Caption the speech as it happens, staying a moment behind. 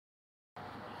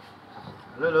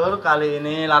Lur, kali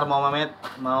ini Larmo Memet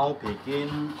mau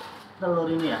bikin telur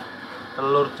ini ya,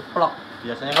 telur ceplok.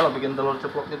 Biasanya kalau bikin telur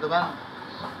ceplok itu kan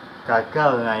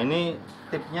gagal. Nah, ini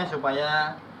tipsnya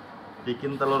supaya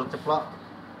bikin telur ceplok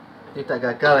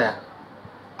tidak gagal ya.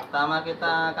 Pertama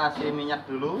kita kasih minyak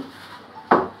dulu,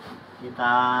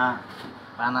 kita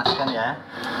panaskan ya,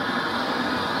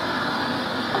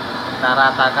 kita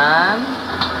ratakan.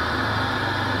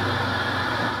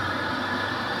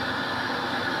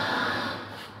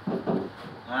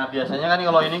 Nah, biasanya kan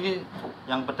kalau ini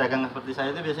yang pedagang seperti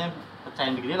saya itu biasanya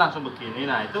pecahin begini langsung begini.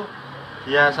 Nah, itu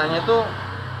biasanya itu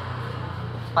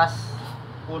pas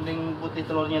kuning putih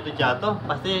telurnya itu jatuh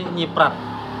pasti nyiprat.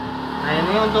 Nah,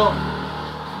 ini untuk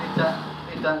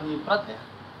tidak nyiprat ya,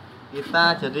 kita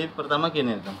jadi pertama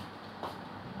gini tuh,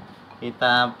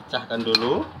 kita pecahkan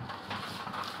dulu.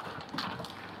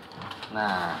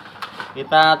 Nah,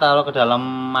 kita taruh ke dalam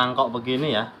mangkok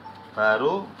begini ya,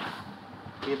 baru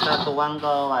kita tuang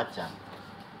ke wajan.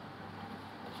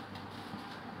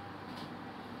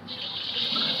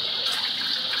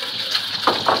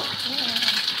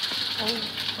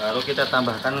 Baru kita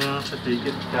tambahkan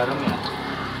sedikit garam ya.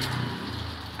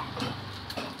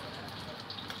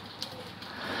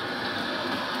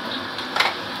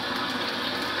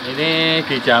 Ini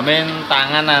dijamin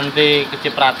tangan nanti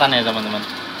kecipratan ya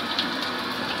teman-teman.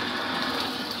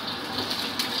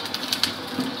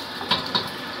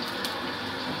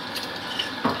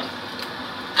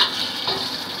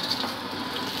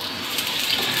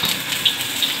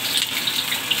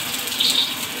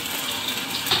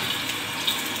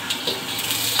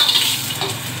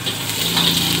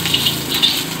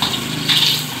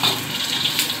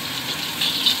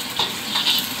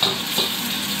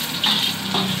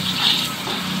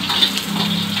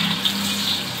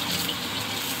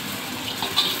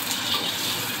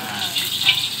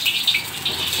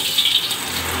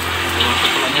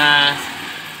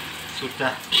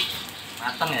 Sudah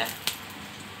matang ya.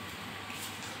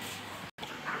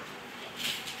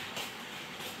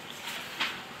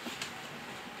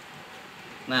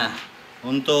 Nah,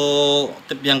 untuk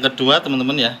tip yang kedua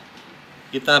teman-teman ya,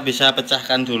 kita bisa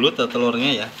pecahkan dulu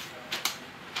telurnya ya.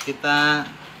 Kita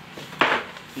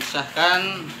pisahkan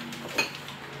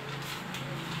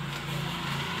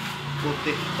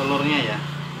putih telurnya ya.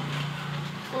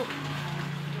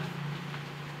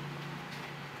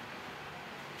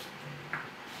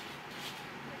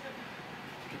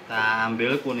 Kita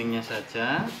ambil kuningnya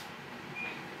saja.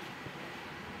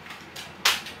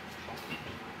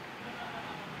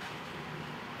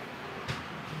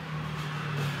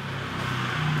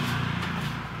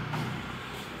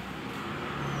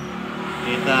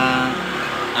 Kita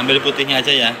ambil putihnya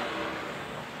aja ya.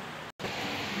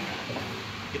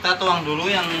 Kita tuang dulu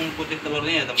yang putih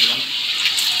telurnya ya teman-teman.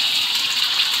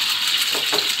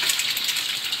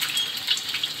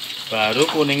 Baru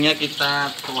kuningnya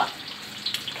kita tuang.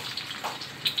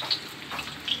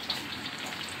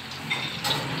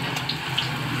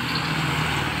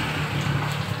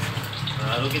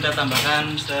 Lalu kita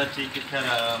tambahkan sedikit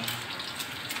garam.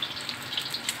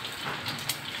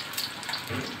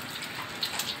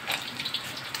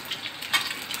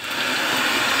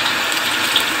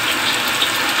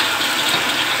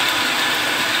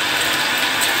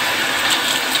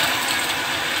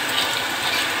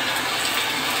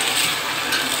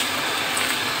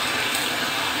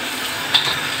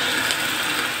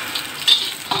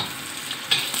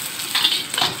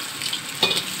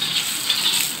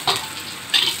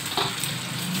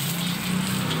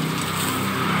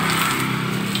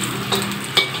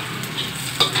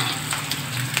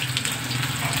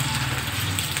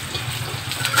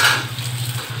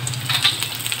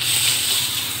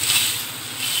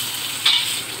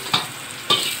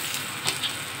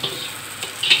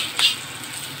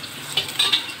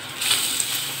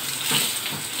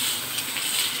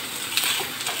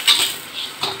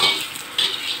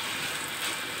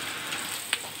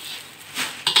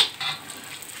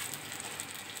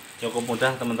 Cukup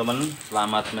mudah teman-teman,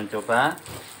 selamat mencoba.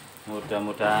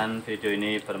 Mudah-mudahan video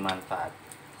ini bermanfaat.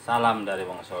 Salam dari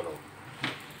Wong Solo.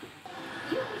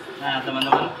 Nah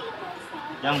teman-teman,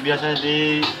 yang biasa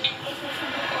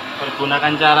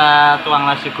dipergunakan cara tuang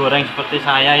nasi goreng seperti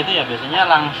saya itu ya biasanya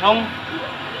langsung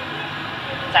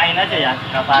cain aja ya,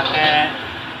 nggak pakai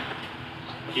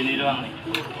gini doang nih.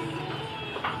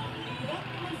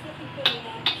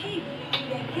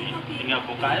 Tinggal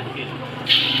buka aja begini.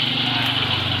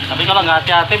 Tapi kalau nggak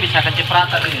hati-hati bisa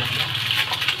kecipratan ini.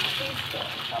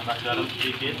 Tambah garam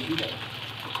sedikit.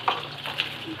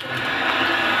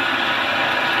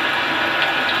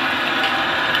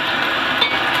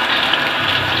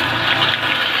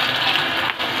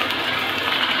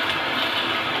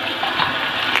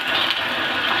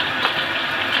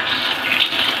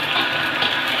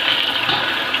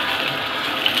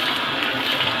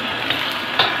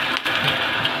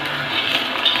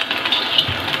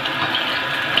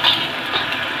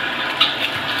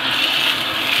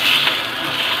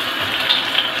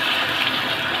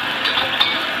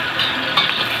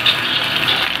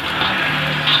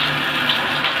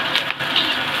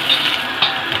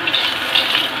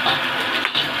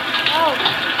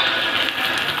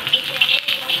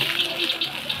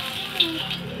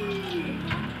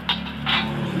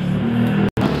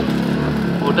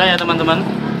 ya teman-teman.